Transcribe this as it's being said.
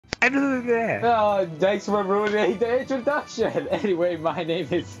Thanks for ruining the introduction. Anyway, my name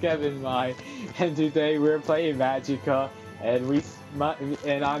is Kevin Mai, and today we're playing Magicka,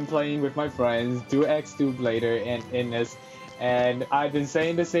 and I'm playing with my friends 2x2 Blader and Innes, and I've been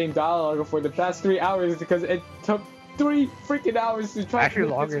saying the same dialogue for the past 3 hours because it took 3 freaking hours to try to make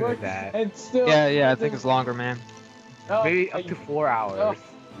longer this work, than that. and still. Yeah, I think it's longer, man. Maybe up to 4 hours.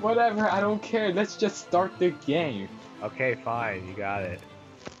 Whatever, I don't care. Let's just start the game. Okay, fine, you got it.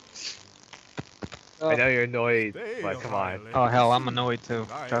 I know you're annoyed, but come on. Oh hell, I'm annoyed too.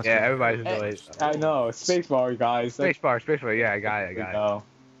 Trust me. Everybody's annoyed. I know, spacebar, guys. Spacebar, yeah, I got it,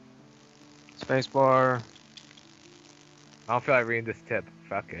 Spacebar. I don't feel like reading this tip.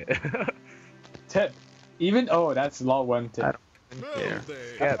 Fuck it. Tip. That's law 1 tip. I don't care.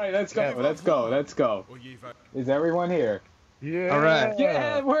 Alright, let's go. Is everyone here? Yeah. Alright.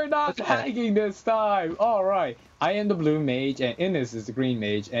 Yeah, we're not hacking this time. Alright. I am the blue mage, and Innes is the green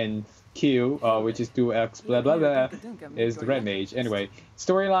mage, and Q, which is 2x blah blah blah, is the red mage. Anyway,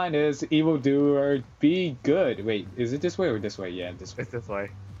 storyline is evildoer be good. Wait, is it this way or this way? Yeah, this way. It's this way.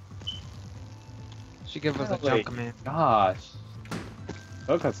 She give us a jump command. Gosh.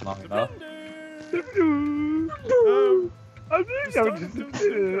 Look, that's long enough. I'm just You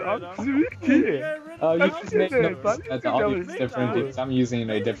just make notes that the audio is different because I'm using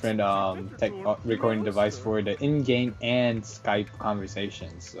a different recording device for the in-game and Skype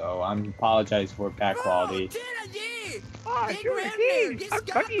conversations. So I apologize for bad quality.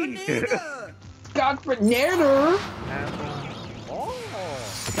 Got banana!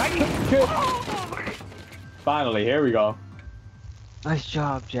 Finally, here we go. Nice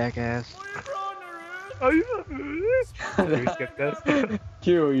job, jackass. Oh, you skip this?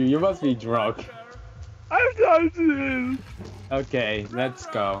 Q, you must be drunk. I'm done. Okay, let's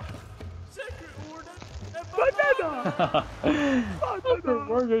go. Banana!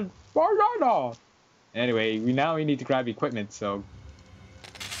 Banana! Anyway, we need to grab equipment, so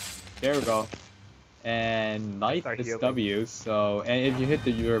there we go. And light is healing. W, so and if you hit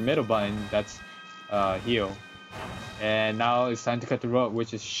your middle button, that's heal. And now it's time to cut the rope,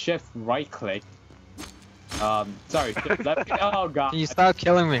 which is shift right click. Sorry, shift left. Oh god. Can you stop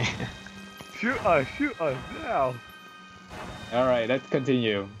killing me? Shoot us now. Alright, let's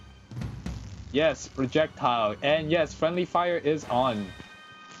continue. Yes, projectile. And yes, friendly fire is on.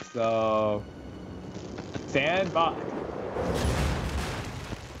 So stand by.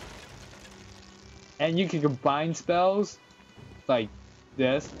 And you can combine spells like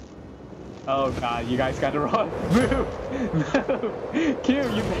this. Oh god, you guys gotta run. Move! Move! Q,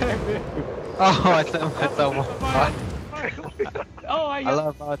 you better move. Oh, I set myself on fire. Oh, I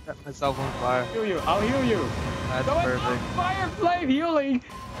love how I set myself on fire. I'll heal you. That's No, perfect. Fire flame healing.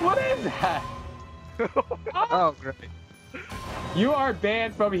 What is that? Oh, great. You are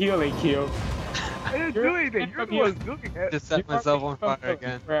banned from healing, Q. I didn't do anything. You're the one doing it. Just set myself on fire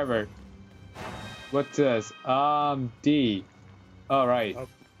again. Forever. What's this? D. All right.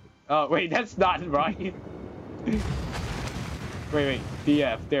 Oh wait, that's not right. wait.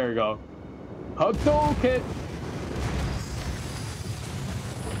 DF. There we go. Hadouken.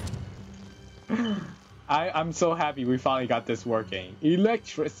 I'm so happy we finally got this working.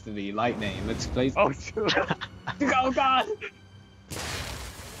 Electricity, lightning. Let's place. Oh shoot! Oh god!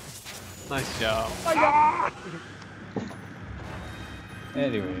 Nice job.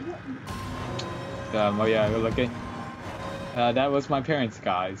 Anyway. Oh yeah, we're looking. That was my parents,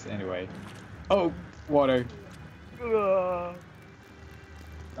 guys. Anyway. Oh, water.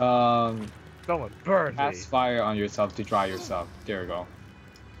 Someone burn me. Cast fire on yourself to dry yourself. There we go.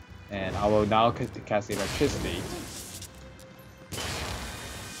 And I will now cast electricity.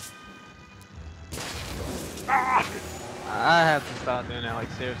 I have to stop doing that, like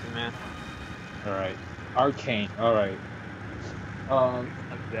seriously, man. Alright. Arcane. Alright. I'm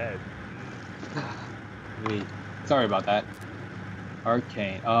dead. Wait. Sorry about that.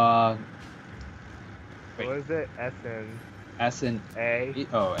 Arcane. Wait. What is it? SN. S and A.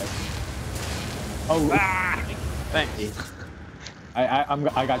 Oh, S. Oh. Thanks.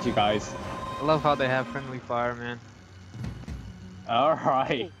 I got you guys. I love how they have friendly fire, man.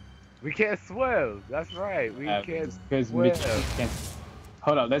 Alright. We can't swim. That's right. We can't swim. Mitch can't.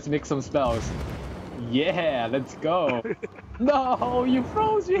 Hold up. Let's make some spells. Yeah. Let's go. No, you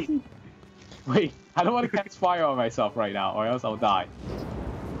froze me. Wait. I don't want to catch fire on myself right now, or else I'll die.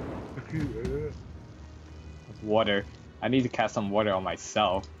 Water. I need to cast some water on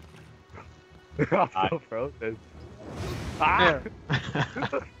myself. I'm so frozen. Ah!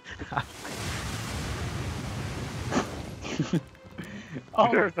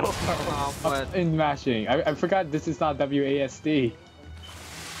 Oh, You're so far. in mashing. I forgot this is not WASD.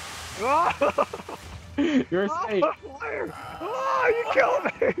 You're safe. Oh, you killed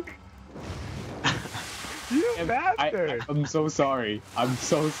me! You bastard! I'm so sorry. I'm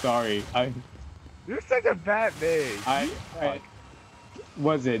so sorry. You're such a bad mage.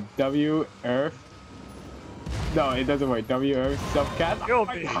 Was it W Earth? No, it doesn't work. W Earth subcast. Kill Oh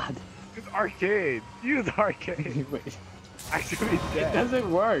my me. god. It's arcade. Use arcade. Wait, Actually, it dead. doesn't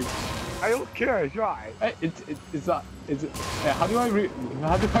work. I don't care. Try. It's not. How do I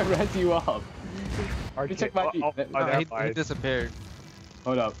res you up? Let me check my. He disappeared.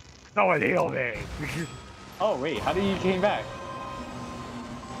 Hold up. Someone heal me. Oh wait, how did you came back?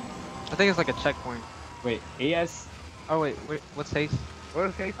 I think it's like a checkpoint. Wait, AS. Oh wait, what's haste? What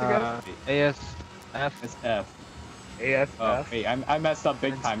is haste again? ASF. SF. ASF. Oh wait, I messed up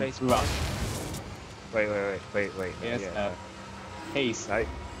big time. Space Screw up. Wait. ASF. Haste.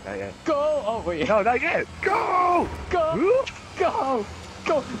 Not yet. Go! Oh wait. No, not yet. Go! Go! Go!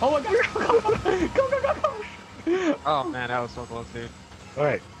 Go! Oh my god! Go! Oh man, that was so close, dude.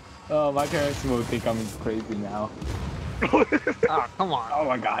 Alright. Oh, my parents will think I'm crazy now. Oh, come on. Oh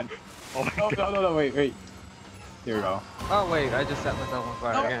my god. Oh my god. No, wait. Here we go. Oh wait, I just set myself on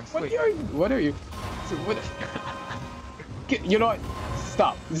fire again. Sweet. What are you? So, what? You know what?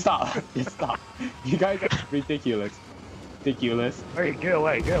 Stop. Stop. You guys are ridiculous. Ridiculous. Hey, get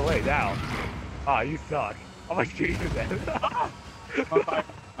away now. Ah, you suck. I'm gonna shoot you then.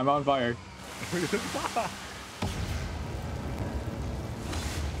 I'm on fire.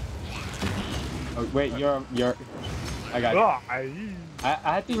 Oh, wait, you're. I got you.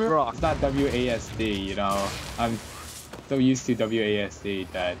 I think it's not WASD, you know. I'm so used to WASD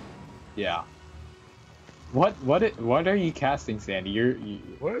that, yeah. What are you casting, Sandy?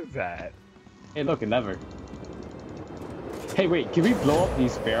 What is that? Hey, look, a lever. Hey, wait, can we blow up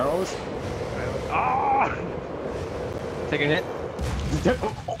these barrels? Ah! Take a hit.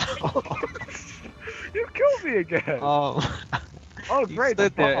 You killed me again. Oh. Oh, You great.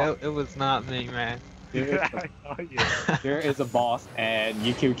 stood there. It was not me, man. There is a boss, and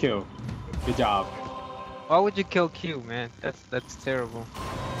you kill. Good job. Why would you kill Q, man? That's terrible.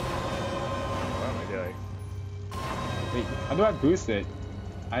 What am I doing? Wait, how do I boost it?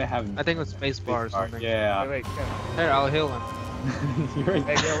 I have. I think it was spacebar or something. Yeah. Wait. Here, I'll heal him. Hey,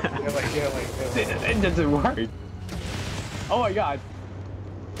 get away. It doesn't work. Oh my god.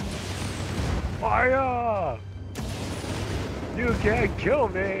 Fire! You can't kill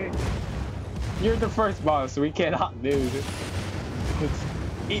me. You're the first boss, so we cannot lose.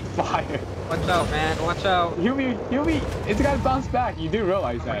 Eat fire. Watch out, man. Watch out. Heal me. It's gotta bounce back. You do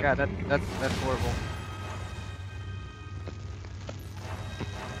realize Oh that. my god, that's horrible.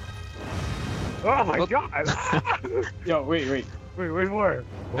 Oh my god! Yo, wait. Where's more?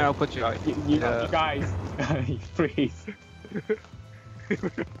 Here, I'll put you out. You guys, please.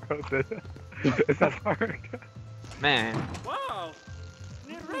 Is that hard? Man. Wow!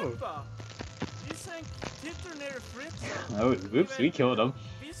 Ni rappa! Ni sänk tittar ner fritsen. Oh, oops, we killed him.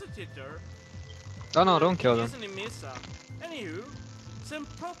 Visa tittar. Oh no, don't kill them. Ni missa. Anywho, sen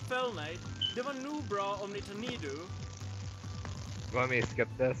prop fell night. Det var nog bra om ni tar nidu. You want me to skip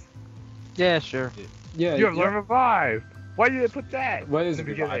this? Yeah, sure. Yeah. You have learned revive! Why did you put that? What is in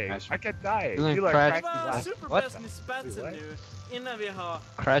the revive, beginning? Asher? I kept dying. You You like like crash- Det practice var last. superbäst med spetsen nu. Innan vi har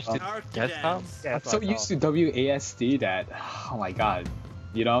Crashed it. Arc Desktop? Dance. Yeah, I'm so used to WASD that, oh my god,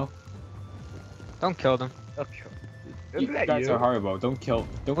 you know? Don't kill them. Okay. You Isn't that guys you? are horrible. Don't kill.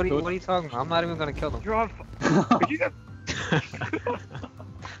 What are you talking about? I'm not even gonna kill them. You're on. You just.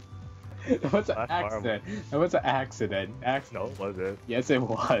 That was an That's accident. That was an accident. No, it wasn't. Yes, it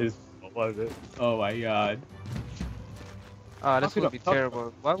was. What was it? Oh my god. Oh, this would be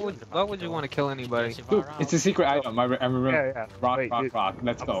terrible. Why would you want to kill anybody? Dude, it's a secret item. I remember. Yeah. Rock.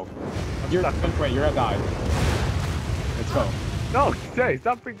 Let's go. You're wait. You're gonna die. Let's go. No, stay.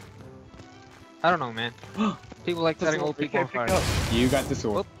 Stop being. I don't know, man. People like setting old You people on can't pick fire. up. You got the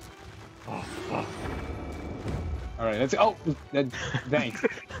sword. Oh. All right. Let's. Oh, thanks.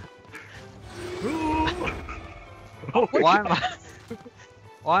 Oh,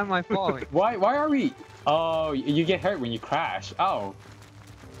 Why am I falling? Why are we? Oh, you get hurt when you crash. Oh.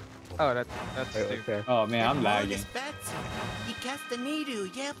 Oh, that's Wait, stupid. there. Oh man, I'm lagging. You cast the needle,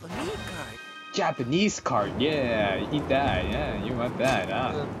 yeah, for me card. Japanese card. Yeah, eat that. Yeah, you want that.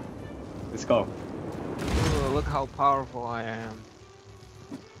 Huh? Let's go. Ooh, look how powerful I am.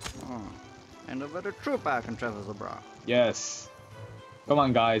 Oh. And over the troop I can travel abroad. Yes. Come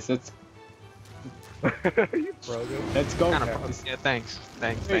on, guys. Let's You frozen. let's go. Kind of. Yeah, thanks.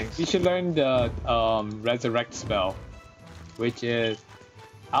 We should learn the resurrect spell, which is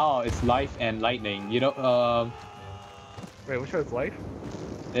it's life and lightning. You know Wait, which one's life?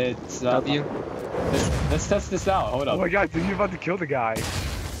 It's W. let's test this out. Hold Oh up. my god, dude, you're about to kill the guy.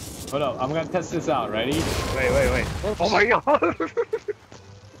 Hold up. I'm gonna test this out. Ready? Wait. Oh my god.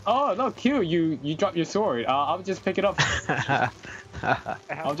 Oh no, Q! You dropped your sword. I'll just pick it up.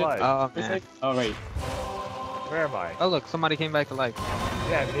 I'll just. Oh man. Oh wait. Where am I? Oh look, somebody came back to life.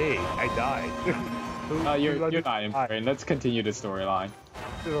 Yeah, me. I died. You're dying, friend. Let's continue the storyline.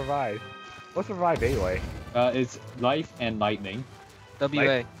 Survive. What's revive anyway? It's life and lightning.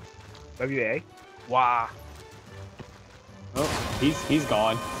 WA. WA? Wow. Oh, he's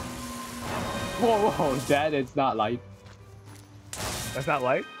gone. Whoa, that is not life. That's not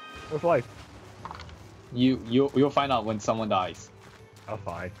life? What's life? You'll find out when someone dies. Oh,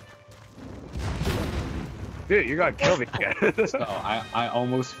 fine. Dude, you're gonna kill me again. So I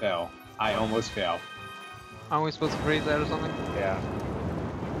almost fell. Aren't we supposed to freeze that or something? Yeah.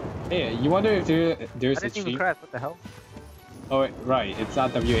 Hey, you wonder if there's I a didn't even cheat? crash. What the hell? Oh wait, right, it's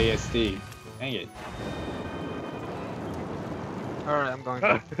not WASD. Dang it. Alright, I'm going.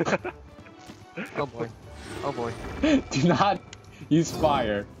 Oh boy. Oh boy. Do not use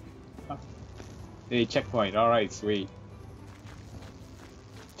fire. Hey, checkpoint. Alright, sweet.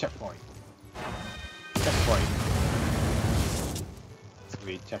 Checkpoint. Checkpoint.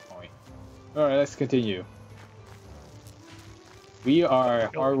 Sweet, checkpoint. Alright, let's continue. We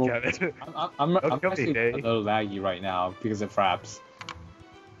are horrible. I'm actually a little laggy right now because of fraps.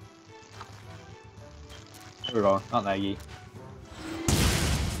 There we go, not laggy.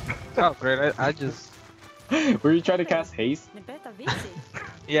 Oh great, I just... Were you trying to cast haste?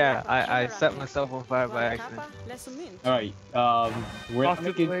 Yeah, I set myself on fire by accident. Alright,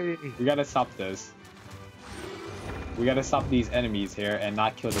 we gotta stop this. We gotta stop these enemies here and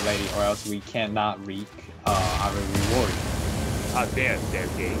not kill the lady, or else we cannot reap our reward. Oh, damn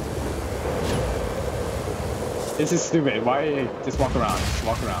game. This is stupid. Why? Just walk around. Just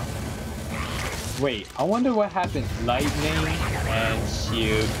walk around. Wait, I wonder what happened. Lightning and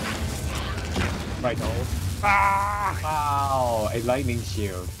shield. Right. Ah! Wow, a lightning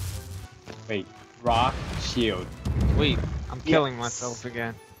shield. Wait, rock shield. Wait, I'm killing myself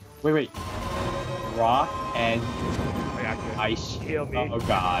again. Wait. Rock and I got you. ice. Heal me. Oh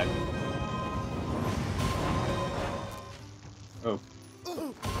god. Oh.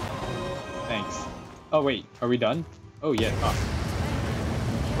 Thanks. Oh wait, are we done? Oh yeah. Oh.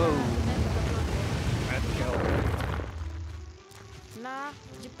 Whoa.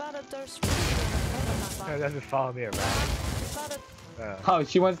 That doesn't follow me around. Oh,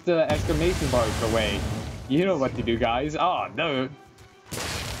 she wants the exclamation mark away. You know what to do, guys. Oh no.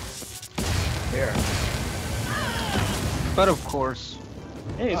 Here. But of course.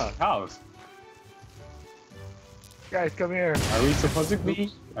 Hey, it's cows. Guys, come here. Are we supposed to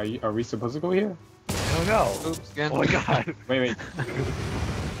be? Are we supposed to go here? Oh no. Oops, again. Oh my god. Wait.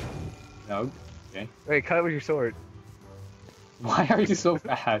 No. Okay. Wait, cut it with your sword. Why are you so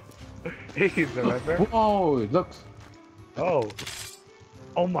bad? Please, remember? Whoa! Look. Oh.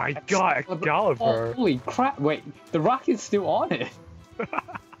 Oh my god, Excalibur. Holy crap! Wait, the rocket's still on it.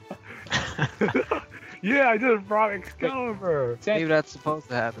 Yeah, I did a frog Excalibur. Maybe that's supposed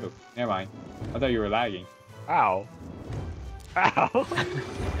to happen. Oh, never mind. I thought you were lagging. Ow. Ow.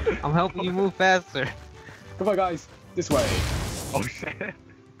 I'm helping you move faster. Come on, guys. This way. Oh shit.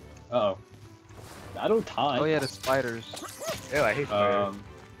 Uh oh. Battle time. Oh yeah, the spiders. Ew, I hate spiders.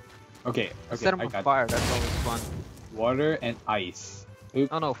 Okay. Set them I on got fire, that's always fun. water and ice. Oop.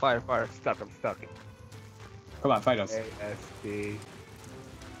 Oh no, fire. I'm stuck. Come on, fight us. ASD.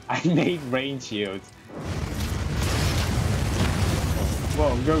 I made rain shields.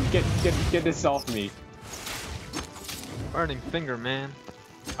 Whoa, go get this off me. Burning finger, man.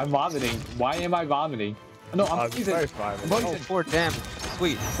 I'm vomiting. Why am I vomiting? No, I'm poisoned. Fire. Oh, 4 damage.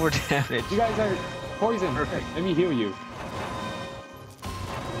 Sweet, 4 damage. You guys are poisoned. Perfect. Let me heal you.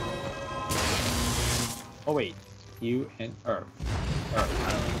 Oh wait, you and Earth.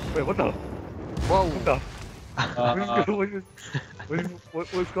 Wait, what the? Whoa. What the?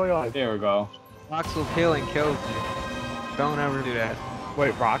 What's going on? There we go. Rocks will kill and kills you. Don't ever do that.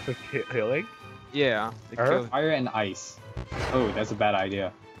 Wait, rocks is healing? Yeah, it Earth? kills. Fire and ice. Oh, that's a bad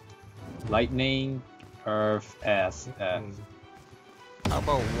idea. Lightning, Earth, S. How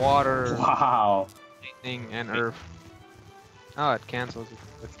about water, Wow. lightning, and earth? Oh, it cancels it.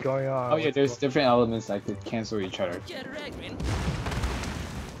 What's going on? Oh yeah, there's different elements that could cancel each other.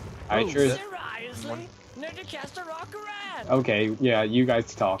 I sure. Seriously? Need to cast a rock around. Okay, yeah, you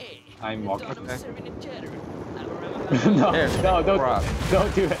guys talk. Hey, I'm walking. Okay. No, There, no, rock.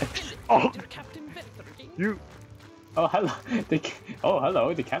 don't do it. Oh, you. Oh hello,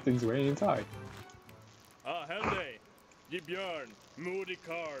 hello. The captain's wearing a tie. Ah, Henry. Ge björn, modig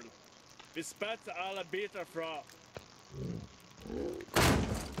karl. Vi spetsar alla bitar fra.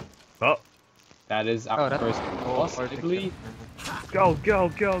 Oh. That is our that's first boss, I perfect. believe. Go, go,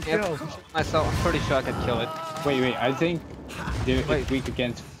 go, Yep, go. myself, I'm pretty sure I could kill it. Wait, I think they're Wait. weak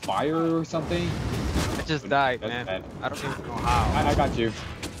against fire or something. I just died, That's man. bad. I don't even know how. I got you.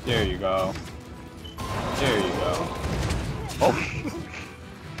 There you go. There you go. Oh.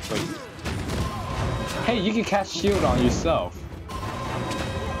 Wait. Hey, you can cast shield on yourself.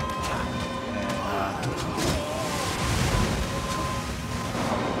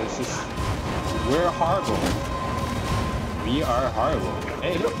 This is... We're horrible. We are horrible.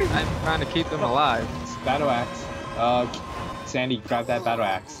 Hey, I'm trying to keep them alive. it's battle axe. Sandy, grab that battle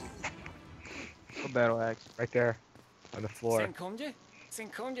axe. What battle axe? Right there. On the floor. Sen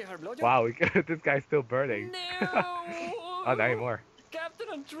kom je, hörblodja. Wow, this guy's still burning. No! Oh, not anymore. Captain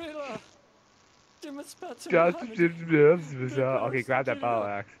Andrilla! Du med spetsen Just, behind. okay, grab that battle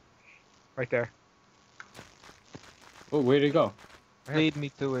axe. Right there. Oh, where'd it go? Lead me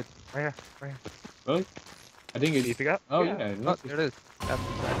to it. Right here. Right here. Really? I think You it's... pick up? Oh, yeah. Oh, there it is. That's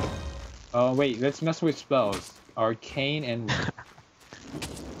exactly. Wait, let's mess with spells. Arcane and...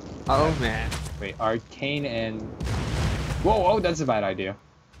 Oh, man. Wait, arcane and... Whoa, oh, that's a bad idea.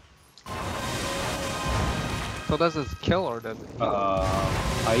 So does this kill or does it heal?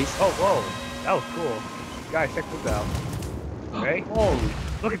 Ice. Oh, whoa. That was cool. Guys, check this out. Ready? Oh,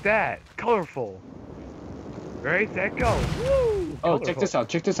 Look at that. Colorful. Ready, set, go. Woo! oh, check this out,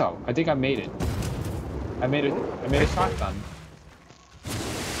 check this out. I think I made it. I made a shotgun.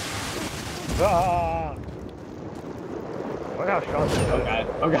 Ah! Look how strong this is. Oh god,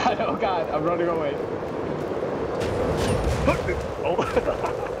 oh god, oh god, I'm running away. Oh.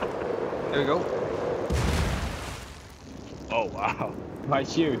 There we go. Oh, wow. My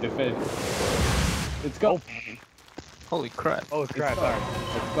shield, defend. Let's go. Holy crap. Oh, it's crap. Sorry.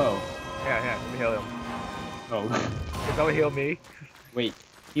 Let's go. Yeah, let me heal him. Oh, Can someone heal me? wait.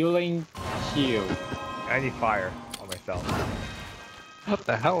 Healing shield. I need fire on myself. What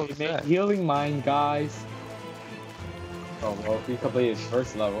the hell We is made that? healing mine, guys. Oh, well, we completed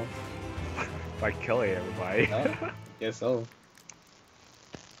first level. By killing everybody. Yeah, guess so.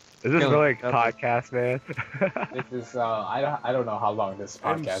 Is this Killing really a everybody. podcast, man? This is, I don't know how long this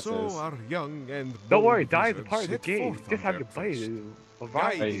And podcast so is. our young and Don't worry, bold die is a wizards part of the set game. forth Just on have to their play quest. it.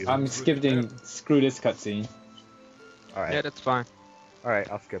 Revive Guide you. I'm skipping, screw this cutscene. Alright, Yeah, that's fine. alright,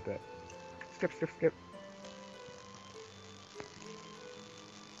 I'll skip it. Skip.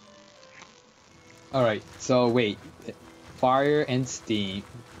 Alright, so wait. Fire and steam.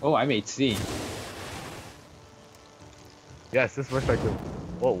 Oh, I made steam. Yes, this looks like the...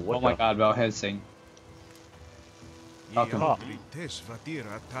 Whoa, what Oh the... my god, Bell Helsing. Welcome. Aldrig tes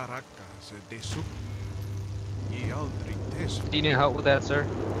vatira tarakas desu. Ye aldrig tes. Do you need help with that, sir?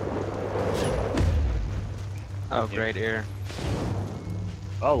 Oh, great air.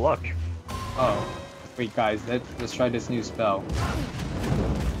 Oh, look. Oh, wait, guys, let's try this new spell.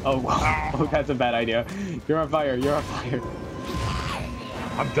 Oh, wow. Oh, that's a bad idea. You're on fire. You're on fire.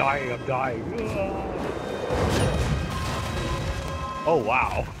 I'm dying. Oh,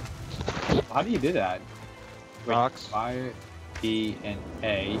 wow. How do you do that? Wait, Rocks. fire, E, and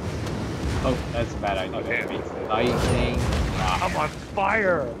A. Oh, that's a bad idea. Okay. Lightning. I'm on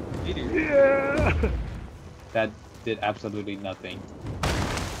fire. Yeah. That did absolutely nothing.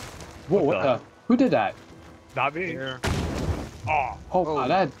 Whoa, What what the? the? Who did that? Not me. Here. Oh, Oh, Oh. wow,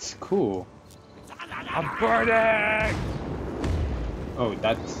 that's cool. I'm burning. Oh,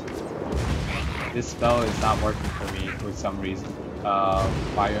 that's... This spell is not working for me for some reason.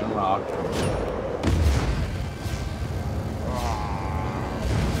 Fire and rock.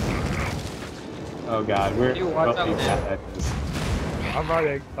 Oh god, we're You watch out, really man. bad at this. I'm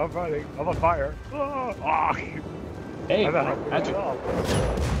running. I'm on fire. Oh. Hey, I'm not Patrick.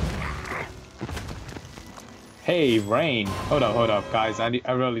 Hey, rain. Hold up, guys. I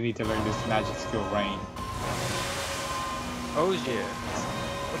really need to learn this magic skill, rain. Oh, yeah.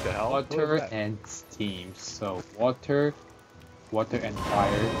 What the hell? What Water was that? and steam. So water and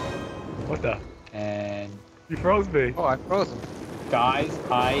fire, What the? and You froze me. Oh, I froze him. guys,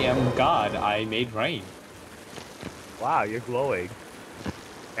 I am God. I made rain. Wow, you're glowing.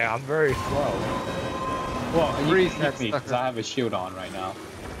 And I'm very slow. Well, you Freeze can that hit me because sucker. I have a shield on right now.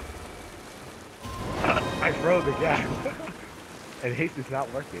 I froze again. And haste is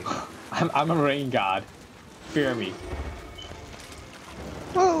not working. I'm a rain god. Fear me.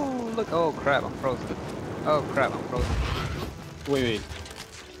 Oh, look. Oh, crap. I'm frozen. Oh, crap. I'm frozen. Wait.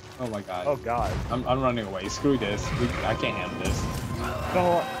 Oh my god. Oh god. I'm running away. Screw this. I can't handle this.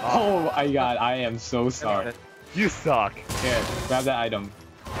 No. Oh my god. I am so sorry. You suck. Here, grab that item.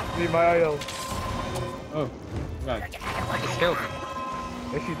 Need my item. Oh, God. Just killed me.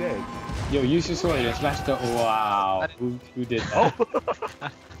 Yes, you did. Yo, use your sword and smash the. Wow. Who did that?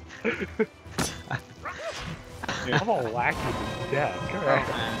 Oh. I'm all wacky to death. Come Oh, here.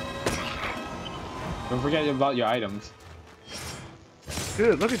 man. Don't forget about your items.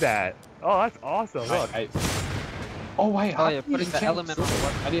 Dude, look at that. Oh, that's awesome. Look. Oh wait, Oh, how yeah, do you putting the enchant element on the sword?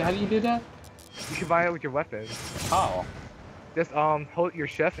 weapon. How do you do that? You can buy it with your weapon. How? Just hold your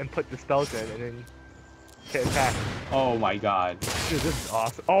shift and put the spells in, and then hit attack. Oh my god. Dude, this is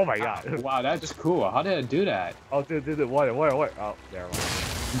awesome. Oh my god. Wow, that's cool. How did I do that? Oh, dude, what? Oh, there we go.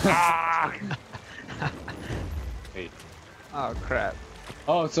 Ah! Wait. Oh crap.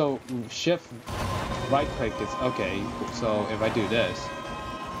 Oh, so shift right click is okay. So if I do this,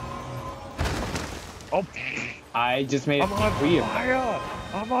 Oh, I just made I'm on weird. fire!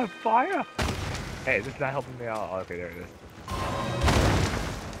 I'm on fire! Hey, this is not helping me out. Oh, okay, there it is.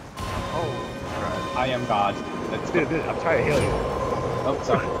 Oh crap. I am God. Let's go. Dude, I'm trying to heal you. Oh,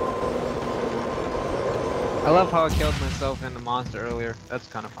 sorry. I love how I killed myself and the monster earlier. That's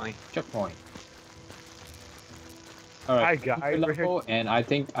kind of funny. Checkpoint. Alright, Hi, guys. We're here. level, and I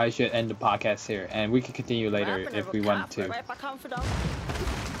think I should end the podcast here, and we can continue later if we want to.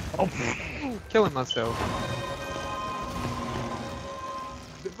 Oh, Killing myself.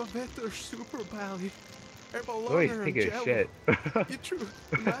 Det var bättre superbally. oh, he's taking a shit. You true.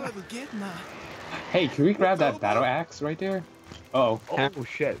 Now get now. Hey, can we grab that battle axe right there? Uh oh. Oh,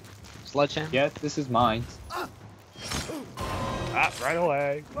 shit. Sledgehammer? Yes, this is mine. Ah, right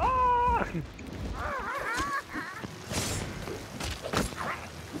away. Ah!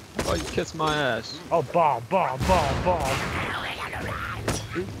 Oh, you kissed my ass. Oh, bomb.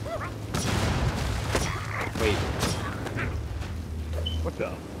 Wait. What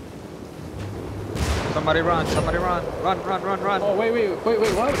the? Somebody run, run. Run. Oh, wait,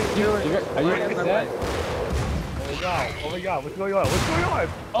 what? Are you guys dead? Oh my god, what's going on?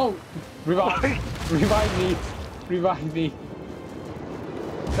 Oh, revive me.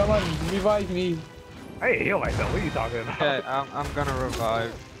 Come on, revive me. I didn't heal myself, what are you talking about? Okay, I'm gonna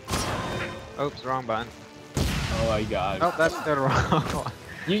revive. Oops, wrong button. Oh my god. Nope, that's the wrong one.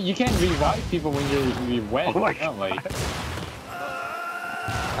 You can't revive people when you're wet. Oh my God. Like,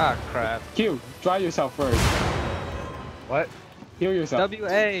 Ah, crap. Q, try yourself first. What? Heal yourself.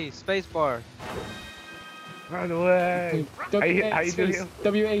 WA, spacebar. Run away! How you do heal?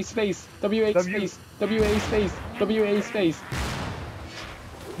 WA space. WA space. WA space. WA space.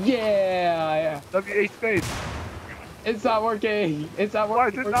 Yeah! WA space! It's not working. It's not Why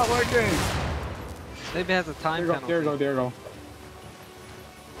is working. it not working? Maybe it has a time penalty. There you go.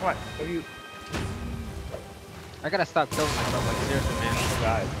 What? W... I gotta stop killing myself, like seriously, man. Oh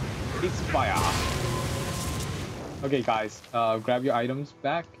god. It's fire. Okay, guys, grab your items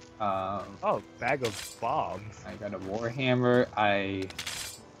back. Oh, bag of bombs. I got a warhammer.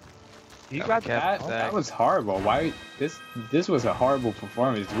 You got that? That was horrible. Why? This was a horrible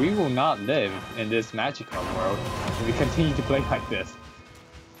performance. We will not live in this Magicka world if we continue to play like this.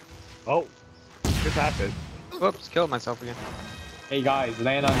 Oh, this happened. Whoops, killed myself again. Hey guys,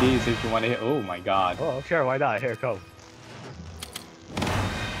 land on these if you want to hit. Oh my god. Oh, sure, why not? Here, go.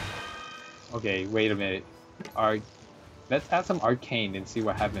 Okay, wait a minute. Let's add some arcane and see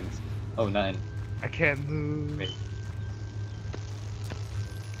what happens. Oh, none. I can't move. Wait.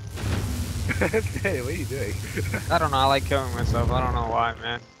 Hey, what are you doing? I don't know, I like killing myself. I don't know why,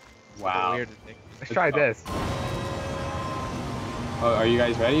 man. Wow. Weird thing. Let's try this. Oh, are you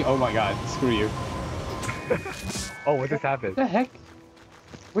guys ready? Oh my god, screw you. Oh, what just happened? What the heck?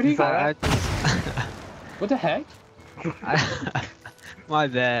 What do you got? I What the heck? my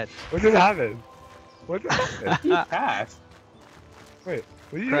bad. What just happened? What just happened? He passed. Wait,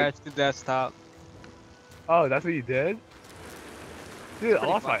 what did you do? Crashed the desktop. Oh, that's what you did? Dude, I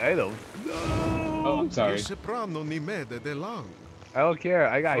lost my items. Oh, I'm sorry. Il soprano ni mede de lang. I don't care,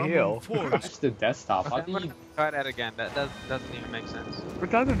 I got From healed. force. That's the desktop. How I'm do gonna you... try that again. That doesn't even make sense.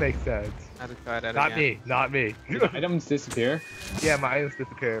 It doesn't make sense. I had to try that Not again. me, not me. Did the items disappear? Yeah, my items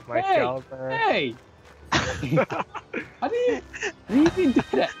disappeared. My Hey! scalper. Hey! How do you even do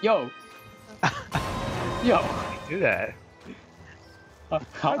that? Yo! Yo! Do that.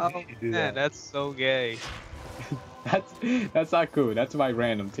 How Oh did you do man, that? that's so gay. that's not cool. That's my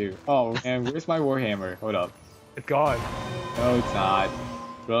random too. Oh, and where's my warhammer? Hold up. It's gone. No, it's not.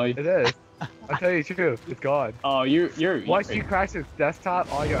 Really? It is. I'll tell you the truth. It's gone. Oh, you're. Once you crash this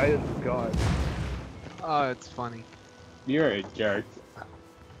desktop, all your items is gone. Oh, it's funny. You're a jerk.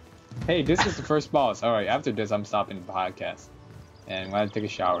 Hey, this is the first boss. All right, after this, I'm stopping the podcast, and I'm gonna take a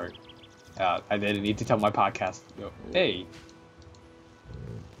shower. I didn't need to tell my podcast. Hey.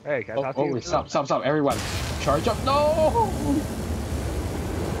 Hey, can I talk to you? Stop, everyone. Charge up. No!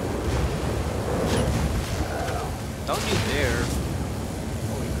 Don't you dare.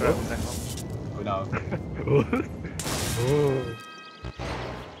 Holy crap, what the hell? Oh, no.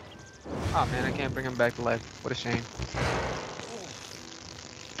 Oh man, I can't bring him back to life. What a shame.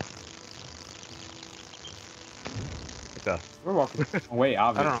 We're walking away,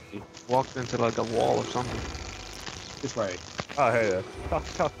 I don't obviously. know. Walked into like a wall or something. This way. Oh, hey there.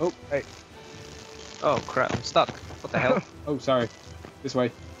 Talk. Oh. Hey, Oh crap, I'm stuck. What the hell? Oh, sorry. This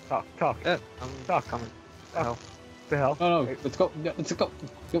way. talk. Yeah, I'm Talk. coming. What the hell? What the hell? No, Hey, let's go. Yeah, let's go.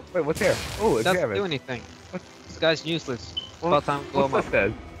 Go. wait, what's here? Oh, it's Doesn't do Gavin. anything. What? This guy's useless. It's about time to blow him What's up.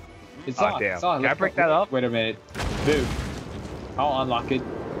 this? It's Aw, on. damn. It's on. Can I Let's break go. that up? Wait a minute. Move. I'll unlock it.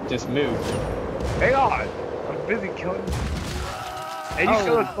 Just move. Hang on! I'm busy killing. And you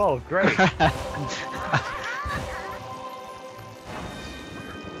killed us both. Great.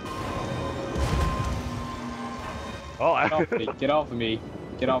 Oh, Get off me. Get off of me.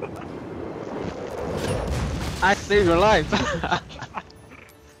 Get off. I saved your life.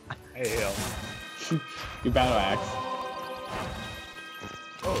 Hey, hell. You battle axe.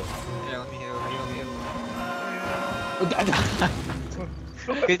 Oh. Yeah, let me heal.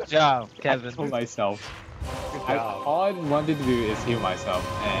 I Good job, Kevin. told myself. Good I, job. all I wanted to do is heal myself,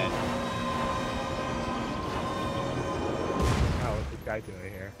 and Oh, what's this guy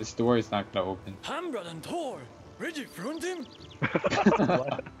doing here? this door is not gonna open. Hambrad and Thor, ready front him?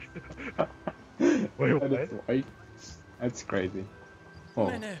 Wait, That what? is right. That's crazy. Oh,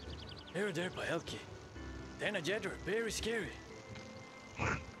 Men er der på Helki. Den er jetter, very scary.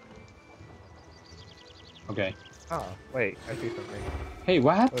 okay. Oh, wait, I see something. Hey,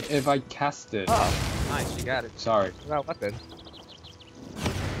 what happened if I cast it? Oh, Nice, you got it. Sorry. no, what then?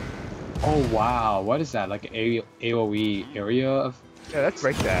 Oh wow, what is that? Like AOE area of? Yeah, let's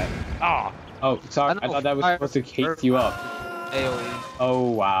break that. Ah, Oh, sorry. I I know, thought that was fire- supposed to case you up. AoE. Oh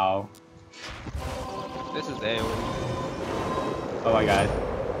wow. This is AoE. Oh my god.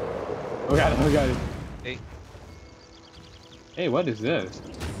 Oh god. Oh god. Hey. Hey, what is this?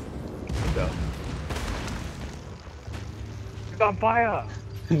 so. It's on fire!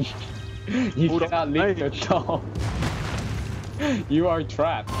 You cannot leave your doll. You are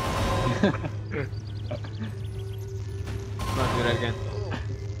trapped. I'm gonna do that again.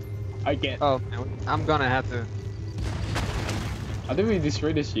 I can't. Oh, man, I'm gonna have to. How did we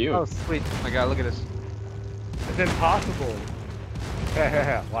destroy the shield? Oh, sweet. Oh my god, look at this. It's impossible!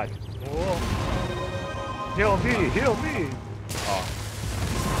 Here, watch. Whoa. Heal me! Heal me! Oh.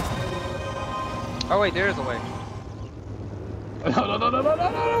 Oh wait, there's a way.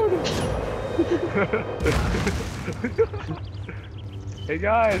 No. Hey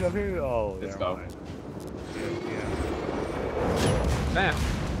guys, I'm here. Oh, Let's never go. mind. Bam. Yeah.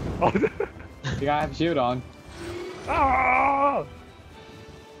 Oh, You gotta have shield on. ah!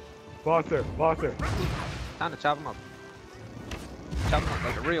 Monster! Time to chop him up. Chop him up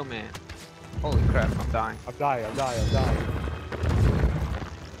like a real man. Holy crap, I'm dying. I'm dying.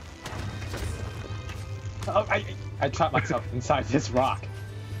 Oh, I trapped myself inside this rock.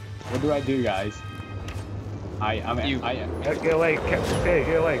 What do I do, guys? I am. Get away, hey,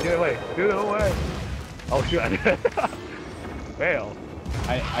 get away! Get away! Oh shit! Fail.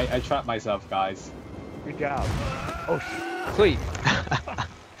 I trapped myself, guys. Good job. Oh shit. Sweet.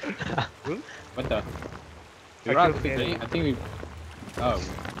 What the? I rock killed Danny. I think we. Oh.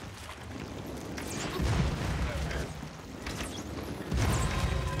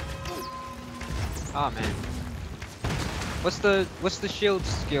 Oh man. What's the shield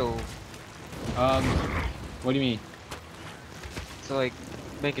skill? What do you mean? To like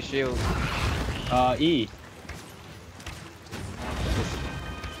make a shield. E.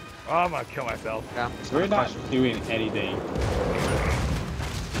 Oh, I'm gonna kill myself. Yeah, I'm just We're gonna not crush him. doing anything.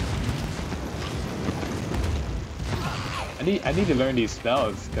 I need to learn these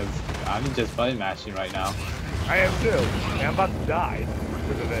spells because I'm just button mashing right now. I am too. And I'm about to die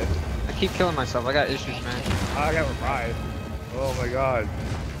because of it. I keep killing myself. I got issues, man. I got revived. Oh my god.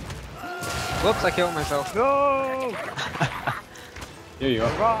 Whoops, I killed myself. No! Here you go.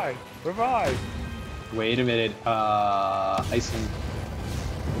 Revive! Wait a minute. Icing.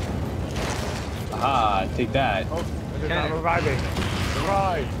 Aha! Take that. Oh, it's not Cannon. reviving.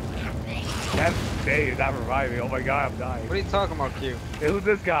 Revive! That day is not reviving. Oh my god, I'm dying. What are you talking about, Q? Hey, who's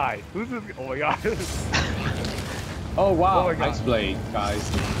this guy? Who's this? Oh my god. Oh wow! Oh my God. Ice blade, guys.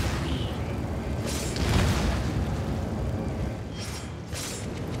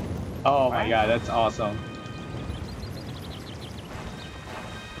 Oh my god, that's awesome.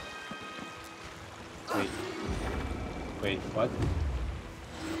 Wait. Wait, what?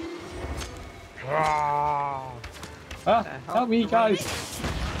 Ah, Ah, help me, guys!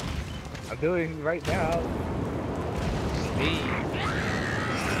 I'm doing right now. Steam.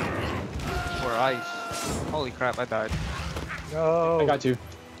 Or ice. Holy crap, I died. No. I got you.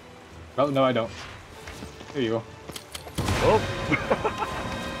 Oh, no, I don't. Here you go. Oh.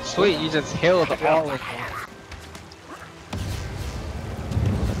 Sweet, you just healed all of them.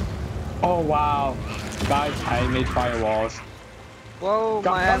 Oh, wow. Guys, I made firewalls. Whoa,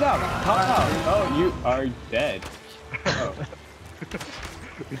 Come my out! ass. Come out! Oh, you are dead. Oh.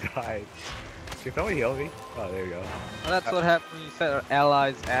 We died. Can somebody heal me? Oh, there you go. Well, that's what happens when you set our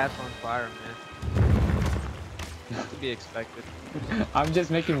allies' ass on fire, man. To be expected. I'm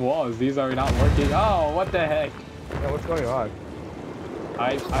just making walls. These are not working. Oh, what the heck? Yeah, what's going on?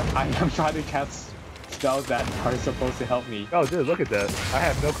 I am trying to cast spells that are supposed to help me. Oh, dude, look at this. I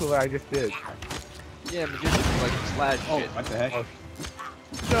have no clue what I just did. Yeah, magicians like slash Oh, shit. what the heck? Oh.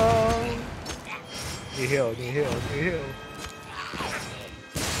 No! Need heal, need heal, need heal.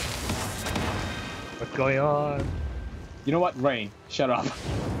 What's going on? You know what? Rain. Shut up.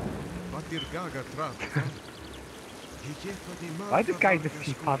 Why this guy just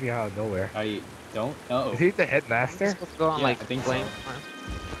keep popping out of nowhere? I don't know. Is he the headmaster? Supposed to go on Yeah, like I think flame.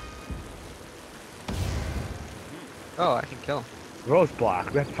 Oh, I can kill him. Rose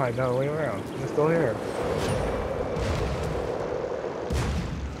block. We have to find another way around. We're still here.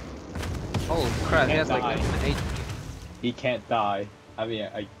 Holy crap, he has like Die. infinite HP. He can't die. I mean,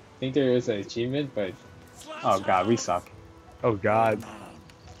 I think there is an achievement, but oh god, we suck. Oh god.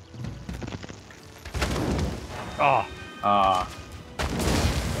 Oh, Ah,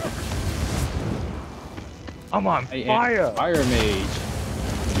 I'm on I am fire! fire mage.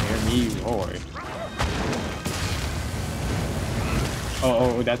 Hear me roar.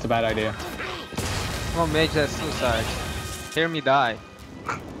 Oh, that's a bad idea. Come on, mage, that's suicide. Hear me die.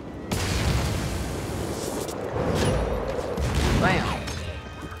 Bam!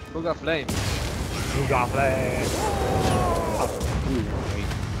 Who got flame? Who got flame? Ooh, wait.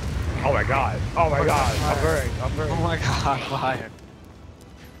 Oh my god! Oh my god! I'm burning! I'm Oh burning! my god, fire.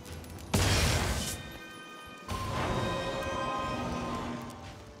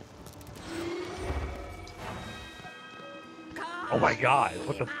 Oh my god!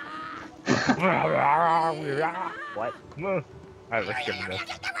 What the? What? Alright, let's get in this.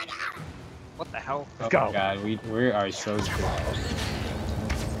 What the hell? Oh Go. my god, we are so screwed.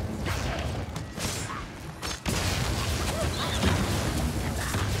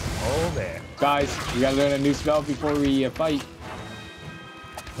 Oh man! Guys, we gotta learn a new spell before we fight.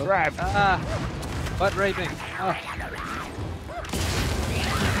 Grab! Ah! Butt raping. Ah.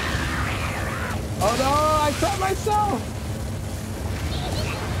 Oh no, I trapped myself!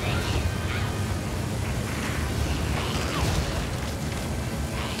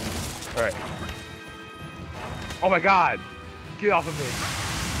 Alright. Oh my god! Get off of me!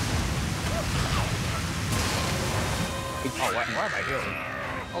 Oh, why am I healing?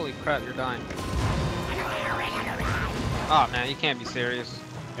 Holy crap, you're dying. Oh man, you can't be serious.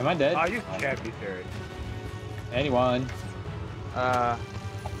 Am I dead? Oh, you can't be serious. Anyone? I'm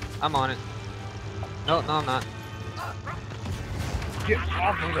on it. No, I'm not. Get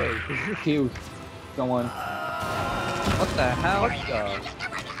off of me! Kill someone. What the hell? What the?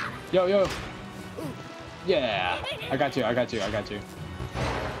 Yo. Yeah. I got you.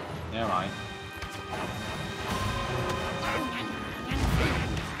 Never mind.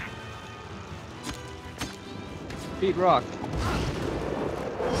 Beat rock.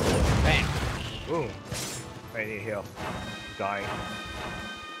 Bam. Boom. I need heal. I'm dying.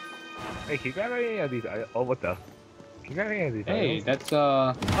 Hey, can you grab any of these? Oh, what the? Can you grab any of these? Hey, items? that's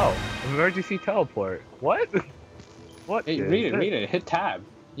Oh, emergency teleport. What? What? Hey, is read this? it. Hit tab.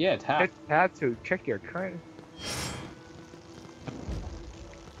 Yeah, tab. Hit tab to check your current.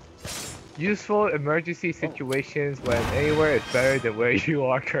 Useful emergency situations when anywhere is better than where you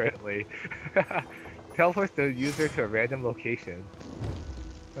are currently. Teleport the user to a random location.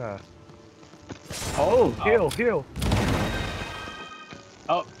 Oh, heal.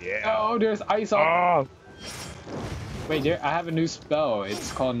 Oh, Yeah. Oh, there's ice on. Oh, Wait, I have a new spell.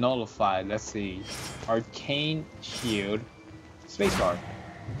 It's called Nullify. Let's see. Arcane Shield. Spacebar.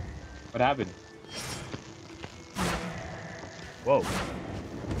 What happened? whoa.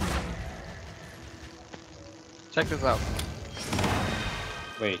 Check this out.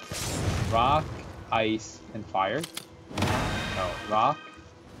 Wait. Rock, ice, and fire? No. Rock,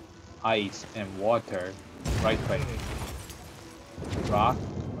 ice, and water. Right click. Rock,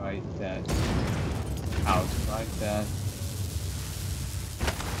 right then. Out, right then.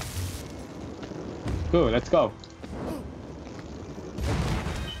 Cool, let's go.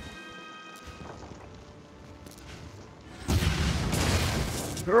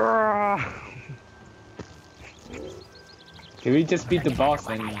 Can we just beat the boss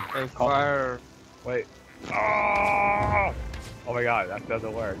and Hey, fire. Wait. Oh! Oh my god, that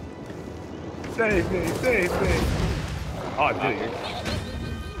doesn't work. Save me, save me! Oh, dude, you're...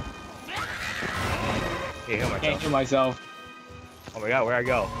 Can't heal myself. Can't heal myself. Oh my god, where'd I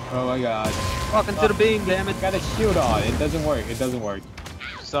go? Oh my god. Walking to the beam, damn it. Got a shield on. It doesn't work. It doesn't work.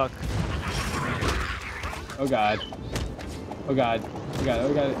 Suck. Oh god. Oh god. Oh god.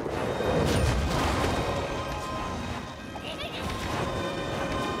 Oh god.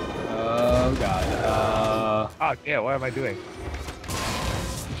 Oh god. Oh yeah, what am I doing?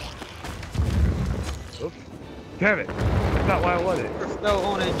 Oops. Damn it! That's not what I wanted. No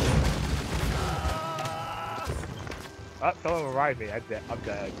orange. Oh, someone revive me. I'm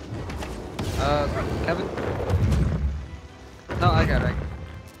dead. Kevin? No, I got it.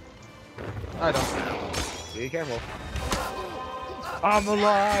 I don't. Be careful. I'm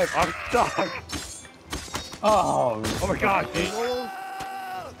alive! I'm stuck! Oh. Oh my god, dude! What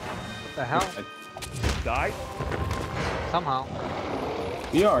the hell? Died? Somehow.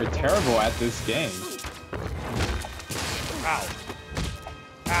 We are terrible at this game. Ow.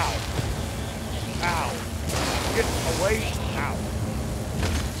 Ow. Ow. Get away. Ow.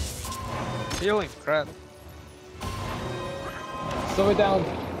 Healing. Crap. Slow it down.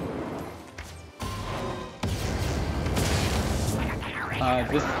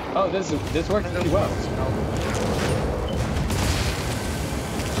 This works pretty well.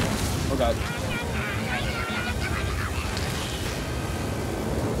 Oh god.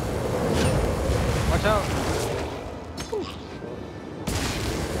 Watch out.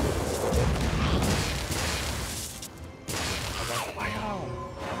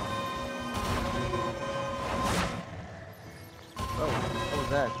 Oh, what was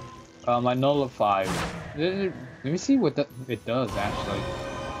that? I nullified. Let me see what it does actually.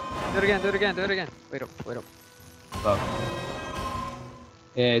 Do it again, do it again, do it again. Wait up, wait up. Look.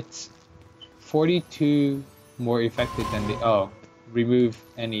 It's 42 more effective than the remove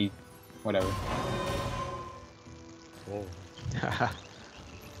any whatever. Whoa.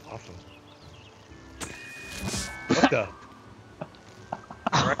 Awesome. What the?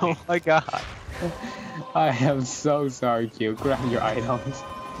 Oh my god. I am so sorry, Q. Grab your items.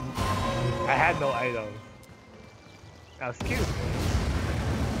 I had no items. Now excuse me.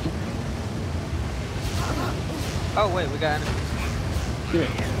 Oh wait, we got enemies. Give it.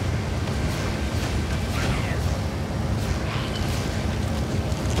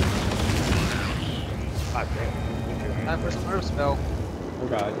 God damn. Time for some herb spell. Oh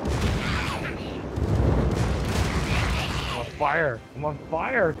god. I'm on fire. I'm on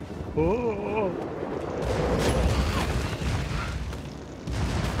fire. Oh.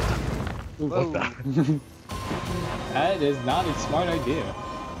 What the? That is not a smart idea.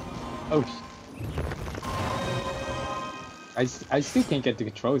 Oh. I still can't get the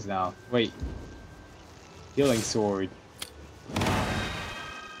controls now. Wait. Healing sword.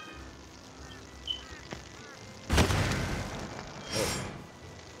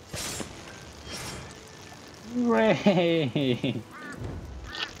 Hooray!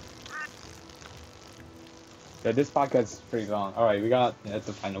 Yeah, this podcast is pretty long. Alright, we got that's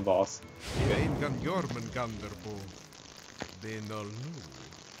the final boss.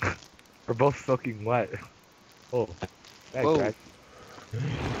 We're both soaking wet. Oh. That Whoa. cracked.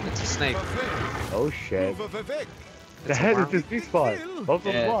 It's a snake. Oh shit. The head is just respawned. Both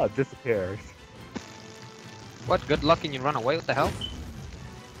of the blood disappears. What? Good luck and you run away? What the hell?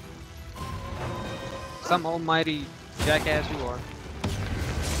 Some almighty jackass you are.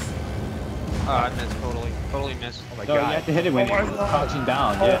 Oh, I missed totally missed. Oh my No, god. you have to hit it when Oh my you're God. crouching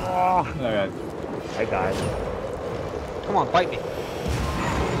down, yeah. Oh, Oh god. I died. Come on, bite me.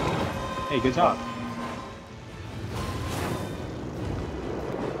 Hey, good job.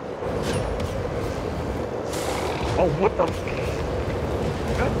 Oh, what the?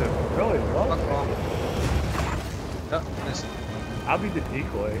 That's really low. Fuck wrong. Oh, missed. I'll be the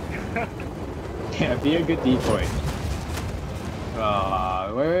decoy. Yeah, be a good decoy.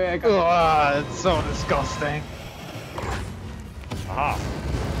 Wait, I got Oh, it's so disgusting. Aha.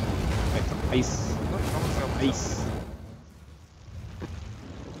 like some ice. Ice.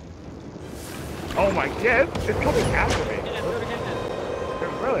 Oh my god, it's coming after me. It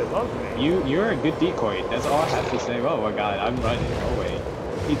really loves me. You're a good decoy. That's all I have to say. Oh my god, I'm running away.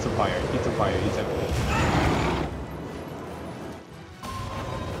 Eat some fire. Eat some fire. Eat some.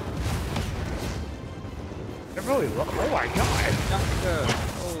 It really loves. Oh my god. Magicka.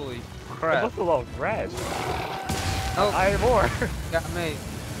 Holy. crap. What's a little red? Oh, I have more. got me.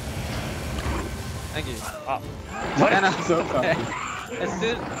 Thank you. Oh. And I- So funny. as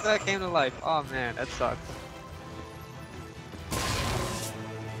soon as that came to life, oh man, that sucks.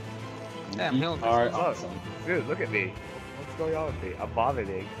 Damn, You healing are myself. awesome. Dude, look at me. What's going on with me? I'm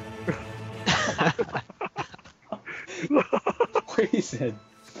vomiting. What he said.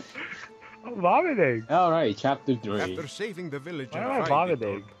 I'm vomiting. Alright, chapter 3. After saving the villager Why am I Raidikon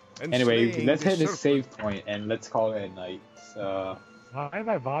vomiting? and Anyway, slaying let's the hit the serpent, save point and let's call it a night. So, Why am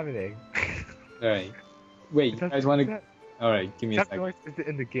I vomiting? alright. Wait, you guys want to... Alright, give me a Chuck second. Norris isn't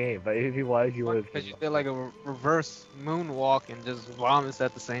in the game, but if he was, you would have. Because you did like a reverse moonwalk and just vomits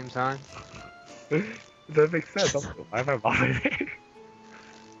at the same time. That makes sense. Why am I vomiting?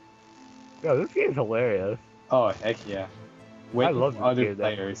 Yo, this game's hilarious. Oh, heck yeah. Wait, I love this other game, though.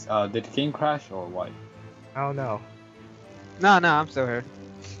 players. Did the game crash or what? I don't know. No, I'm still here.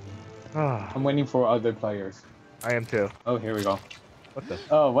 Ah, I'm waiting for other players. I am too. Oh, here we go. What the?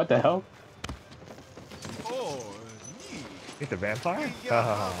 Oh, what the hell? Oh, He's a vampire? Yeah,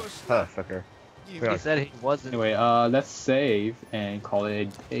 Haha, what's huh, that? sucker. ye- Yeah. He said he wasn't. Anyway, let's save and call it a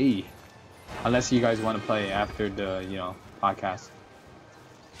day. Unless you guys want to play after the, podcast.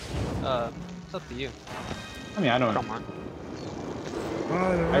 It's up to you. I mean, I don't know. Come on.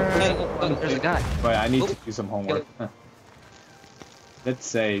 I Hey, look, there's a guy. But I need to Oop. do some homework. Let's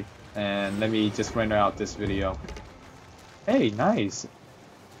save, and let me just render out this video. Hey, nice.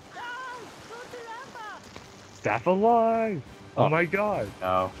 Staff alive! Oh, Oh. my god!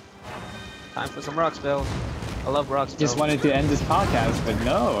 No, Time for some rock spells. I love rock spells. just wanted to end this podcast, but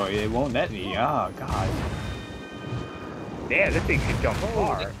no, it won't let me. Oh God. Damn, this thing can jump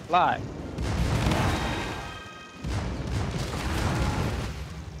far. Fly.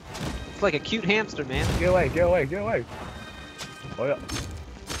 It's like a cute hamster, man. Get away, get away, get away! Oh, yeah.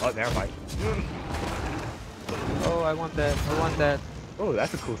 Oh, never mind. Oh, I want that. I want that. Oh,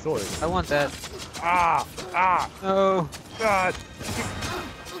 that's a cool sword. I want that. Ah! Ah! No. God!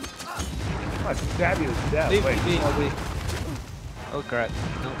 I'm gonna stab you to death. Leave Wait. me, Obi. Oh crap.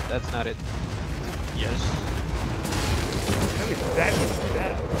 No, that's not it. Yes. Let me stab you to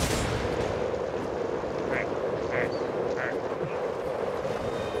death. Alright, alright, alright.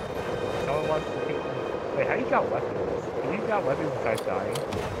 Someone wants to keep... Wait, how you got weapons? Have you got weapons besides dying?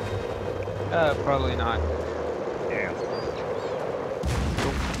 Probably not. Damn.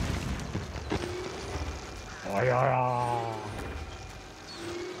 Oh, yeah.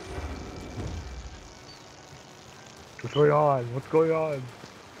 What's going on? What's going on?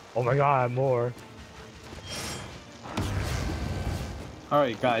 Oh my god, more.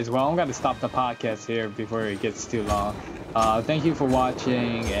 Alright guys, well I'm gonna stop the podcast here before it gets too long. Thank you for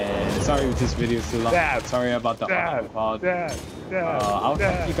watching, and sorry if this video is too long. Dab, Sorry about the audio quality. I'll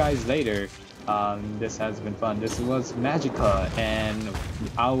talk to you guys later. This has been fun. This was Magicka, and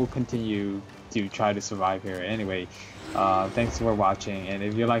I will continue to try to survive here. Anyway, thanks for watching, and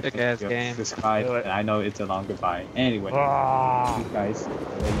if you like the Kick-ass video, game. subscribe. Do it. I know it's a long goodbye. Anyway, Ah. you guys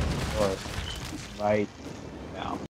wait for right now.